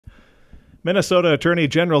Minnesota Attorney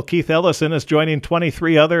General Keith Ellison is joining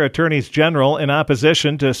 23 other attorneys general in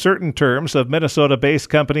opposition to certain terms of Minnesota-based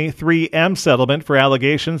company 3M settlement for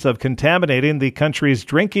allegations of contaminating the country's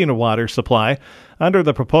drinking water supply. Under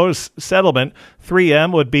the proposed settlement,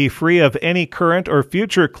 3M would be free of any current or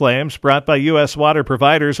future claims brought by U.S. water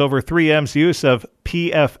providers over 3M's use of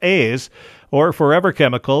PFAs or forever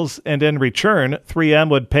chemicals, and in return, 3M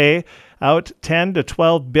would pay out $10 to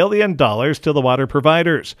 $12 billion to the water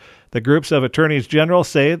providers. The groups of attorneys general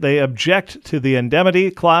say they object to the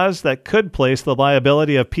indemnity clause that could place the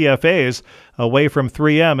liability of PFAs away from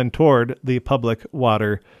 3M and toward the public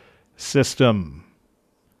water system.